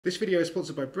This video is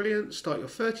sponsored by Brilliant. Start your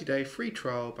 30-day free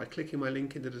trial by clicking my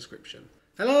link in the description.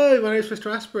 Hello, my name is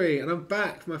Mr. Asprey and I'm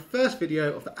back for my first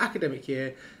video of the academic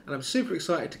year, and I'm super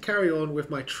excited to carry on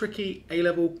with my tricky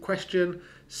A-level question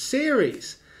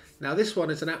series. Now this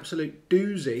one is an absolute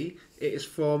doozy. It is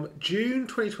from June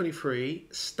 2023,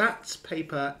 stats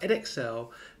paper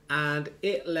EDEXCEL, and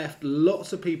it left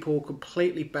lots of people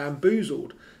completely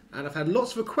bamboozled. And I've had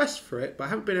lots of requests for it, but I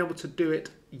haven't been able to do it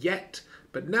yet.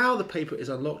 But now the paper is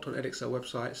unlocked on EDEXCEL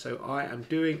website, so I am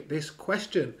doing this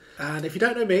question. And if you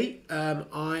don't know me,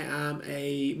 I am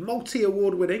a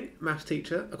multi-award winning maths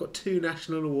teacher. I've got 2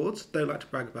 national awards, don't like to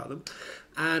brag about them.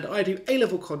 And I do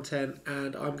A-level content,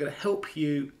 and I'm going to help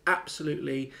you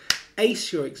absolutely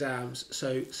ace your exams.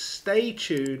 So stay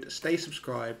tuned, stay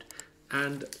subscribed,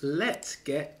 and let's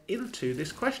get into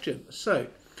this question. So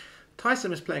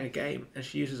Tyson is playing a game, and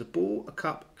she uses a ball, a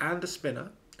cup, and a spinner.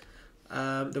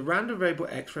 The random variable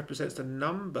x represents the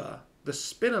number the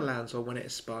spinner lands on when it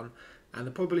is spun, and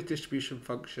the probability distribution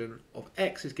function of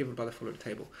x is given by the following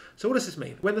table. So what does this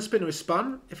mean? When the spinner is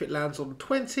spun, if it lands on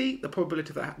 20, the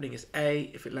probability of that happening is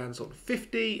A. If it lands on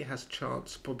 50, it has a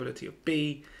chance probability of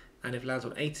B. And if it lands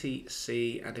on 80,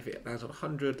 C. And if it lands on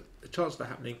 100, the chance of that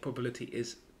happening probability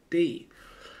is D.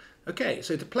 Okay,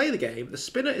 so to play the game, the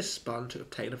spinner is spun to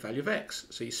obtain a value of x.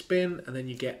 So you spin and then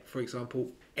you get, for example,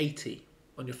 80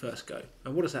 on your first go.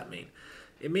 And what does that mean?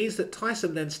 It means that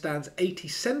Tyson then stands 80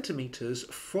 centimeters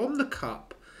from the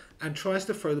cup and tries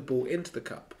to throw the ball into the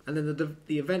cup. And then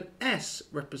the event S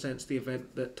represents the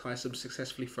event that Tyson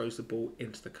successfully throws the ball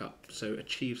into the cup, so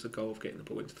achieves the goal of getting the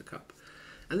ball into the cup.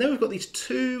 And then we've got these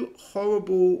 2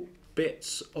 horrible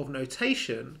bits of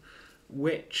notation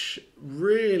which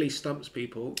really stumps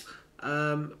people.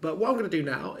 But what I'm going to do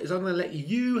now is I'm going to let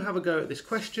you have a go at this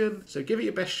question. So give it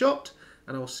your best shot,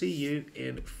 and I'll see you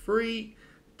in 3,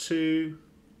 2,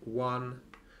 1.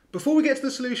 Before we get to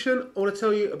the solution, I want to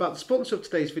tell you about the sponsor of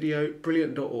today's video,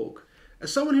 Brilliant.org.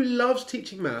 As someone who loves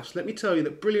teaching maths, let me tell you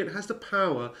that Brilliant has the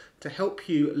power to help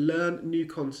you learn new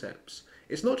concepts.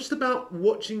 It's not just about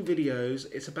watching videos,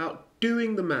 it's about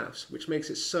doing the maths, which makes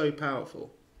it so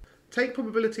powerful. Take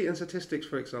probability and statistics,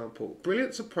 for example.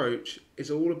 Brilliant's approach is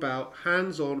all about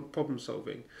hands-on problem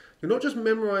solving. You're not just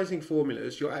memorizing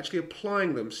formulas, you're actually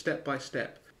applying them step by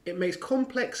step. It makes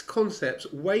complex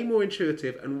concepts way more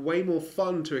intuitive and way more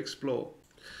fun to explore.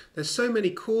 There's so many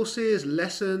courses,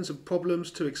 lessons and problems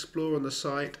to explore on the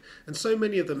site, and so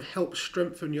many of them help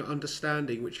strengthen your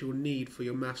understanding, which you'll need for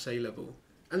your Maths A-level.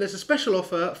 And there's a special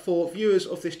offer for viewers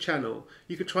of this channel.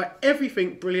 You can try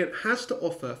everything Brilliant has to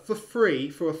offer for free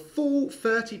for a full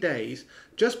 30 days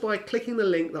just by clicking the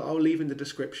link that I'll leave in the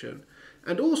description.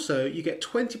 And also you get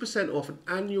 20% off an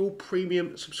annual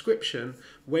premium subscription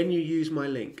when you use my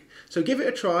link. So give it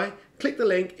a try, click the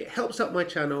link, it helps out my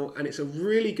channel, and it's a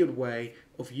really good way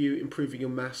of you improving your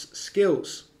maths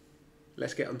skills.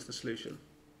 Let's get on to the solution.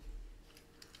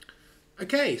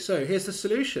 Okay, so here's the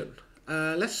solution.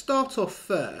 Let's start off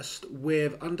first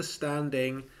with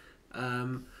understanding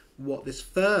what this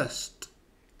first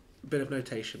bit of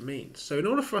notation means. So in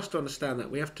order for us to understand that,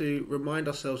 we have to remind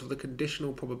ourselves of the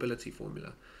conditional probability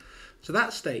formula. So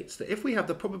that states that if we have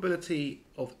the probability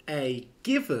of A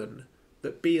given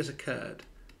that B has occurred,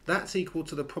 that's equal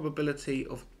to the probability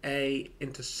of A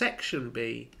intersection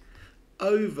B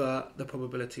over the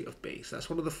probability of B. So that's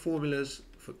one of the formulas,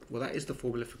 that is the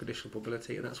formula for conditional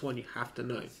probability, and that's one you have to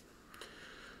know.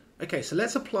 Okay, so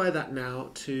let's apply that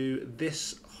now to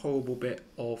this horrible bit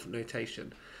of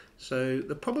notation. So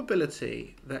the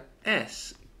probability that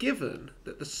S, given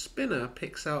that the spinner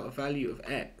picks out a value of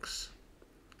X,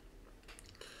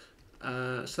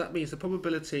 so that means the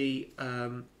probability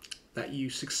that you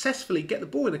successfully get the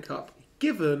ball in the cup,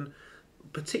 given a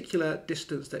particular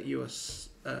distance that you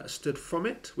are stood from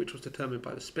it, which was determined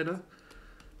by the spinner,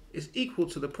 is equal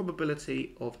to the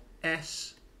probability of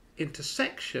S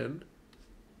intersection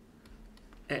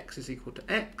X is equal to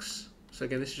X. So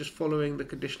again, this is just following the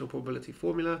conditional probability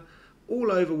formula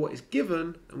all over what is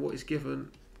given, and what is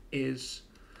given is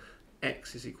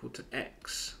X is equal to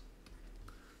X,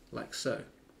 like so.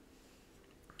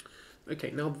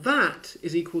 Okay, now that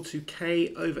is equal to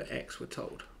K over X, we're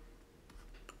told.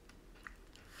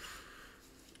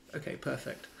 Okay,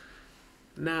 perfect.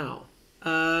 Now,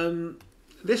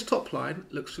 this top line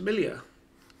looks familiar,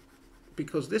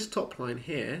 because this top line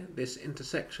here, this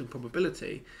intersection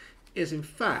probability, is in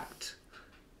fact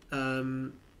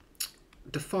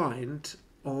defined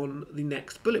on the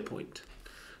next bullet point.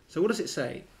 So what does it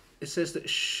say? It says that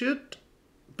should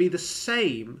be the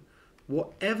same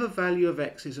whatever value of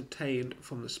X is obtained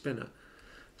from the spinner.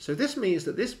 So this means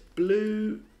that this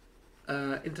blue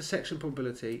intersection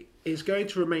probability is going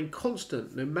to remain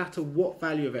constant no matter what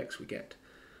value of x we get.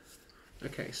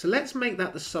 Okay, so let's make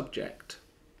that the subject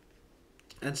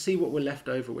and see what we're left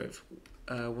over with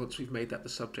once we've made that the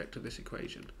subject of this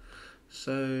equation.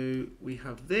 So we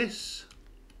have this.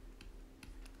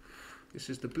 This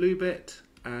is the blue bit,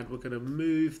 and we're going to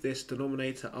move this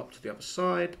denominator up to the other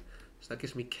side. So that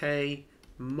gives me k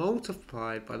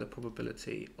multiplied by the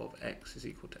probability of x is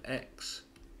equal to x.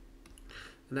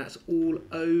 And that's all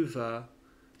over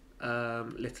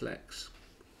little x.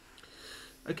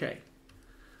 Okay,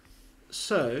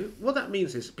 so what that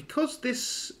means is, because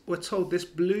this, we're told this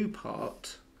blue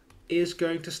part is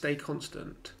going to stay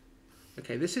constant.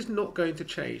 Okay, this is not going to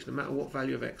change no matter what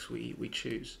value of x we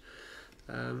choose.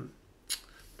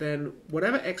 Then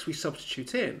whatever x we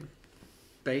substitute in,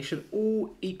 they should all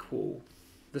equal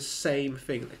the same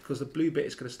thing, because the blue bit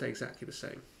is going to stay exactly the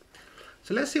same.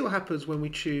 So let's see what happens when we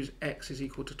choose x is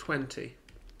equal to 20.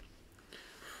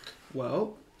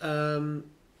 Well,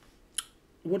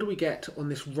 what do we get on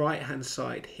this right hand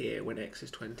side here when x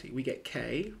is 20? We get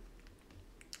k,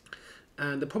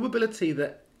 and the probability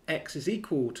that x is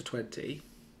equal to 20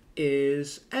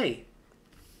 is a.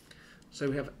 So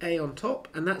we have a on top,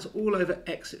 and that's all over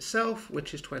x itself,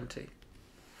 which is 20.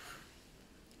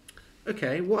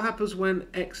 Okay, what happens when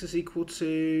x is equal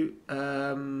to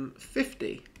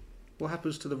 50? What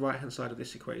happens to the right hand side of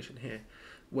this equation here?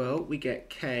 Well, we get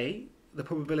k, the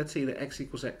probability that x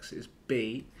equals x is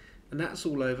b, and that's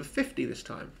all over 50 this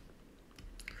time.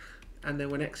 And then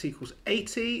when x equals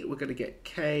 80, we're going to get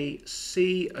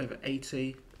kc over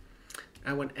 80.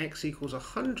 And when x equals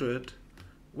 100,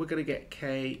 we're going to get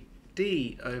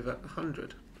kd over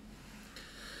 100.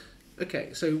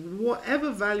 Okay, so whatever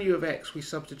value of x we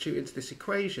substitute into this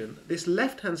equation, this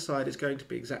left-hand side is going to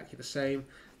be exactly the same,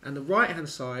 and the right-hand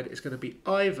side is going to be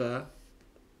either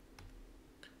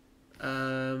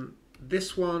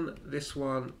this one, this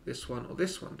one, this one, or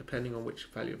this one, depending on which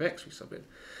value of x we sub in.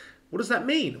 What does that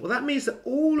mean? Well, that means that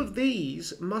all of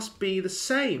these must be the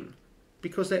same,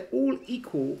 because they all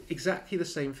equal exactly the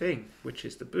same thing, which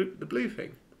is the blue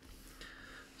thing.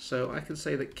 So I can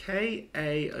say that Ka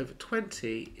over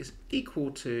 20 is equal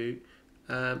to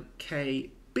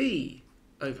Kb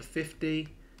over 50,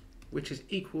 which is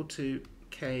equal to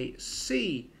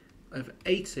Kc over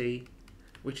 80,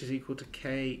 which is equal to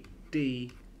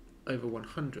Kd over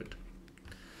 100.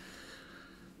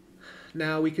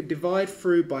 Now we can divide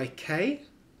through by k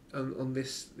on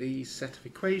these set of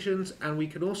equations, and we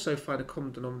can also find a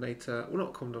common denominator, well,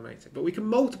 not common denominator, but we can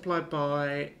multiply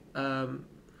by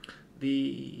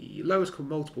the lowest common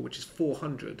multiple, which is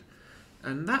 400,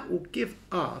 and that will give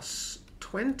us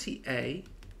 20a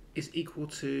is equal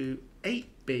to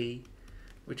 8b,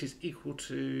 which is equal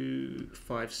to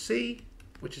 5c,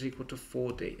 which is equal to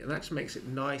 4d, and that just makes it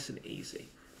nice and easy.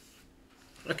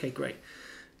 Okay, great.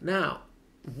 Now,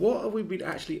 what have we been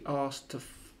actually asked to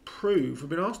prove? We've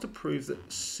been asked to prove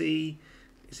that c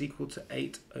is equal to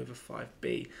 8 over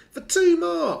 5b for 2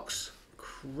 marks.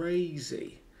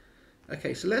 Crazy.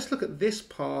 Okay, so let's look at this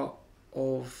part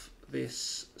of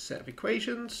this set of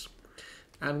equations,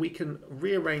 and we can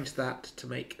rearrange that to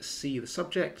make c the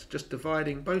subject, just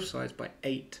dividing both sides by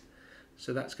 8.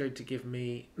 So that's going to give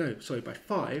me, no, sorry, by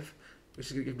 5, which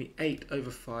is going to give me 8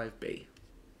 over 5b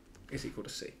is equal to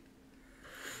c,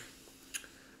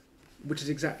 which is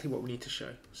exactly what we need to show.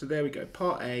 So there we go,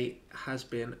 part A has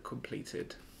been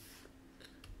completed.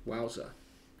 Wowza.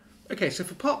 Okay, so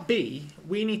for part B,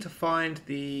 we need to find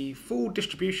the full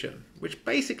distribution, which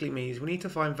basically means we need to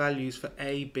find values for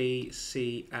A, B,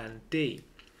 C, and D.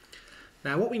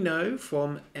 Now, what we know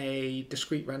from a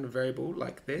discrete random variable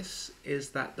like this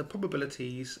is that the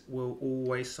probabilities will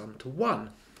always sum to 1.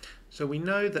 So we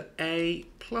know that A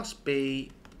plus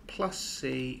B plus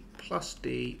C plus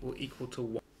D will equal to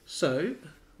 1. So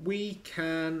we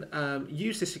can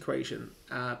use this equation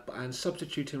and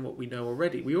substitute in what we know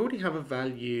already. We already have a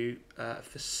value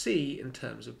for C in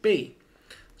terms of B.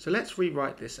 So let's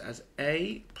rewrite this as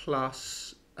A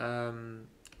plus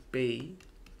B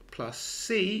plus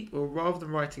C. Well, rather than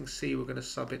writing C, we're going to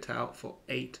sub it out for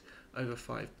 8 over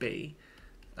 5B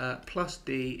plus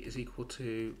D is equal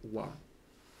to 1.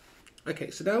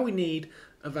 Okay, so now we need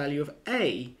a value of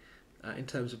A in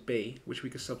terms of B, which we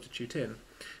can substitute in.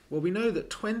 Well, we know that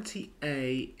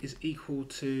 20a is equal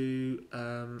to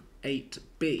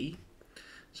 8b,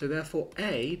 so therefore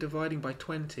a dividing by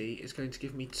 20 is going to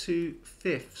give me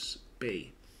 2/5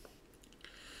 b.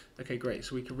 Okay, great,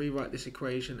 so we can rewrite this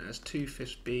equation as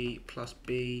 2/5 b plus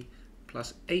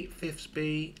 8/5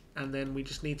 b, and then we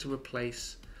just need to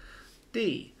replace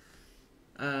d,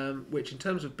 which in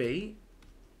terms of b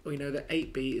we know that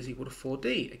 8b is equal to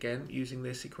 4d. Again, using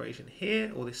this equation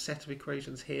here, or this set of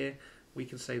equations here, we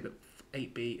can say that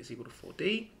 8b is equal to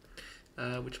 4d,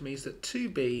 which means that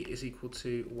 2b is equal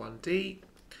to 1d.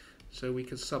 So we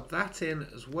can sub that in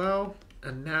as well.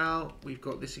 And now we've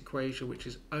got this equation which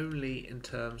is only in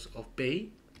terms of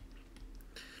b,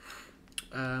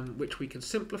 which we can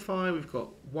simplify. We've got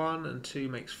 1 and 2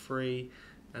 makes 3.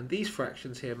 And these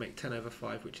fractions here make 10 over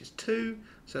 5, which is 2.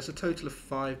 So that's a total of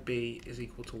 5b is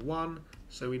equal to 1.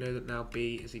 So we know that now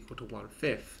b is equal to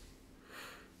 1/5.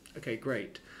 Okay,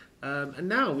 great. And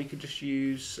now we can just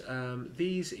use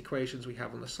these equations we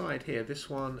have on the side here, this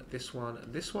one,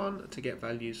 and this one, to get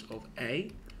values of a.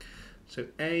 So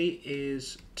a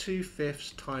is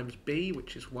 2/5 times b,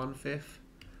 which is 1/5.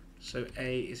 So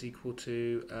a is equal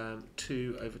to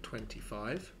 2 over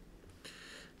 25.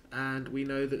 And we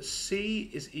know that c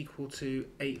is equal to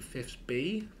 8/5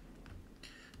 b.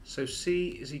 So c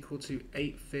is equal to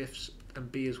 8/5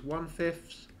 and b is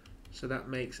 1/5. So that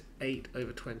makes 8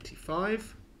 over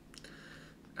 25.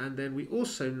 And then we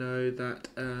also know that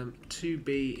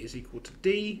 2b is equal to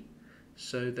d.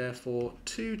 So therefore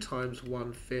 2 times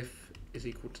 1/5 is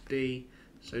equal to d.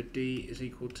 So d is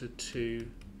equal to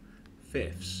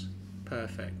 2/5.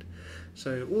 Perfect.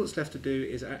 So all that's left to do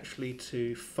is actually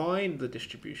to find the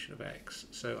distribution of x.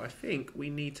 So I think we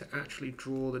need to actually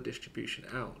draw the distribution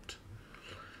out.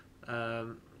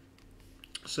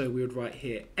 So we would write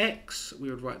here x, we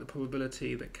would write the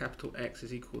probability that capital X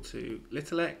is equal to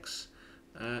little x.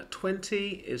 20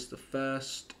 is the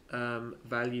first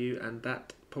value, and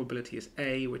that probability is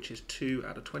a, which is 2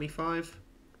 out of 25.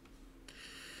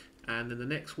 And then the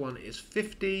next one is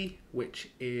 50, which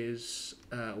is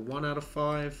 1 out of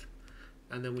 5.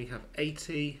 And then we have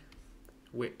 80,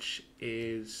 which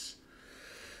is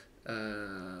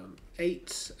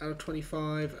 8 out of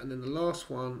 25. And then the last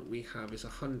one we have is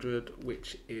 100,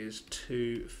 which is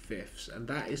 2/5. And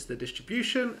that is the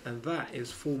distribution, and that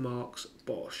is full marks,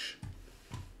 bosh.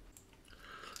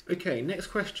 Okay, next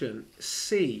question,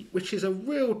 C, which is a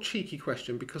real cheeky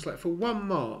question because, like, for 1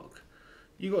 mark,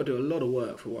 you've got to do a lot of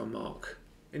work for 1 mark.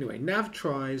 Anyway, Nav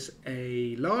tries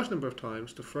a large number of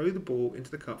times to throw the ball into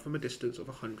the cup from a distance of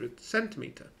 100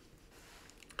 centimetre.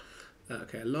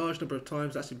 Okay, a large number of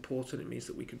times, that's important. It means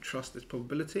that we can trust this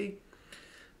probability.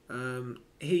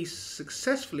 He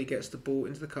successfully gets the ball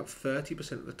into the cup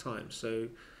 30% of the time. So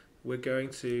we're going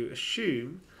to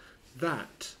assume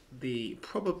that the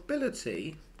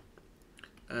probability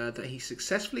that he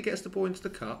successfully gets the ball into the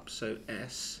cup, so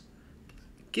S,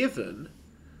 given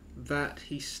that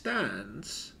he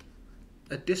stands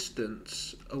a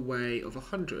distance away of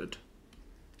 100,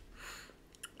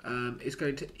 is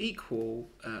going to equal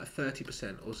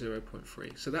 30% or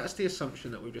 0.3. So that's the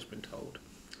assumption that we've just been told.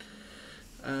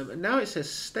 And now it says,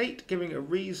 state giving a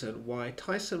reason why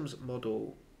Tyson's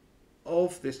model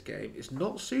of this game is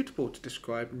not suitable to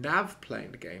describe Nav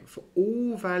playing the game for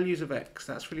all values of X.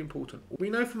 That's really important. We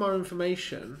know from our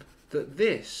information that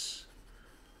this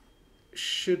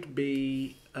should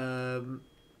be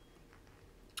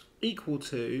equal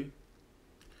to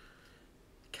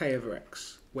K over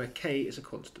X, where K is a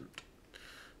constant.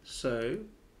 So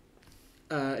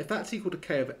if that's equal to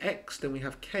K over X, then we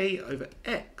have K over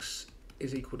X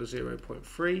is equal to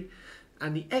 0.3,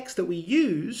 and the X that we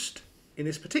used in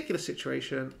this particular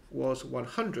situation was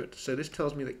 100. So this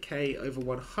tells me that K over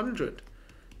 100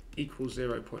 equals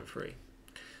 0.3,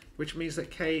 which means that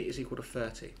K is equal to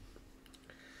 30.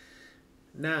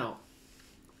 Now,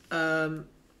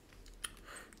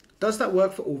 does that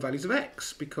work for all values of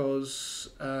X? Because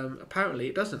apparently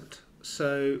it doesn't.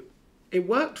 So it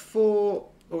worked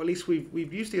for, or at least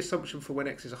we've used the assumption for when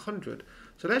X is 100.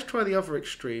 So let's try the other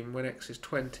extreme when X is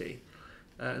 20.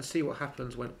 And see what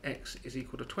happens when X is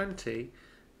equal to 20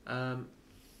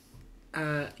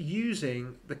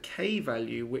 using the K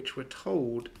value, which we're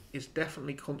told is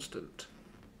definitely constant.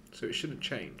 So it shouldn't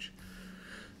change.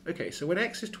 Okay, so when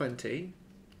X is 20,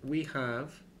 we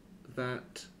have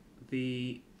that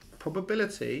the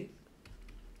probability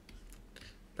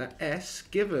that S,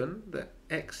 given that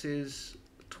X is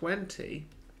 20,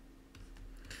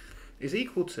 is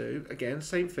equal to, again,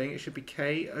 same thing, it should be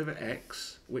K over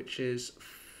X, which is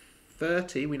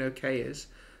 30, we know K is,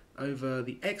 over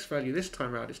the X value this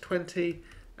time around is 20,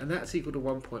 and that's equal to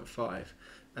 1.5.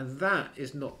 And that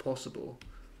is not possible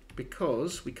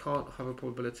because we can't have a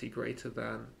probability greater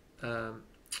than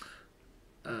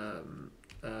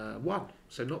 1.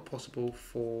 So not possible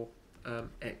for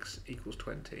X equals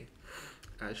 20,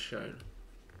 as shown.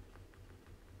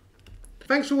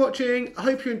 Thanks for watching. I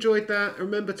hope you enjoyed that. And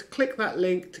remember to click that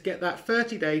link to get that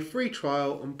 30-day free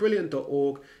trial on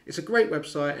brilliant.org. It's a great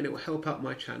website and it will help out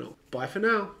my channel. Bye for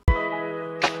now.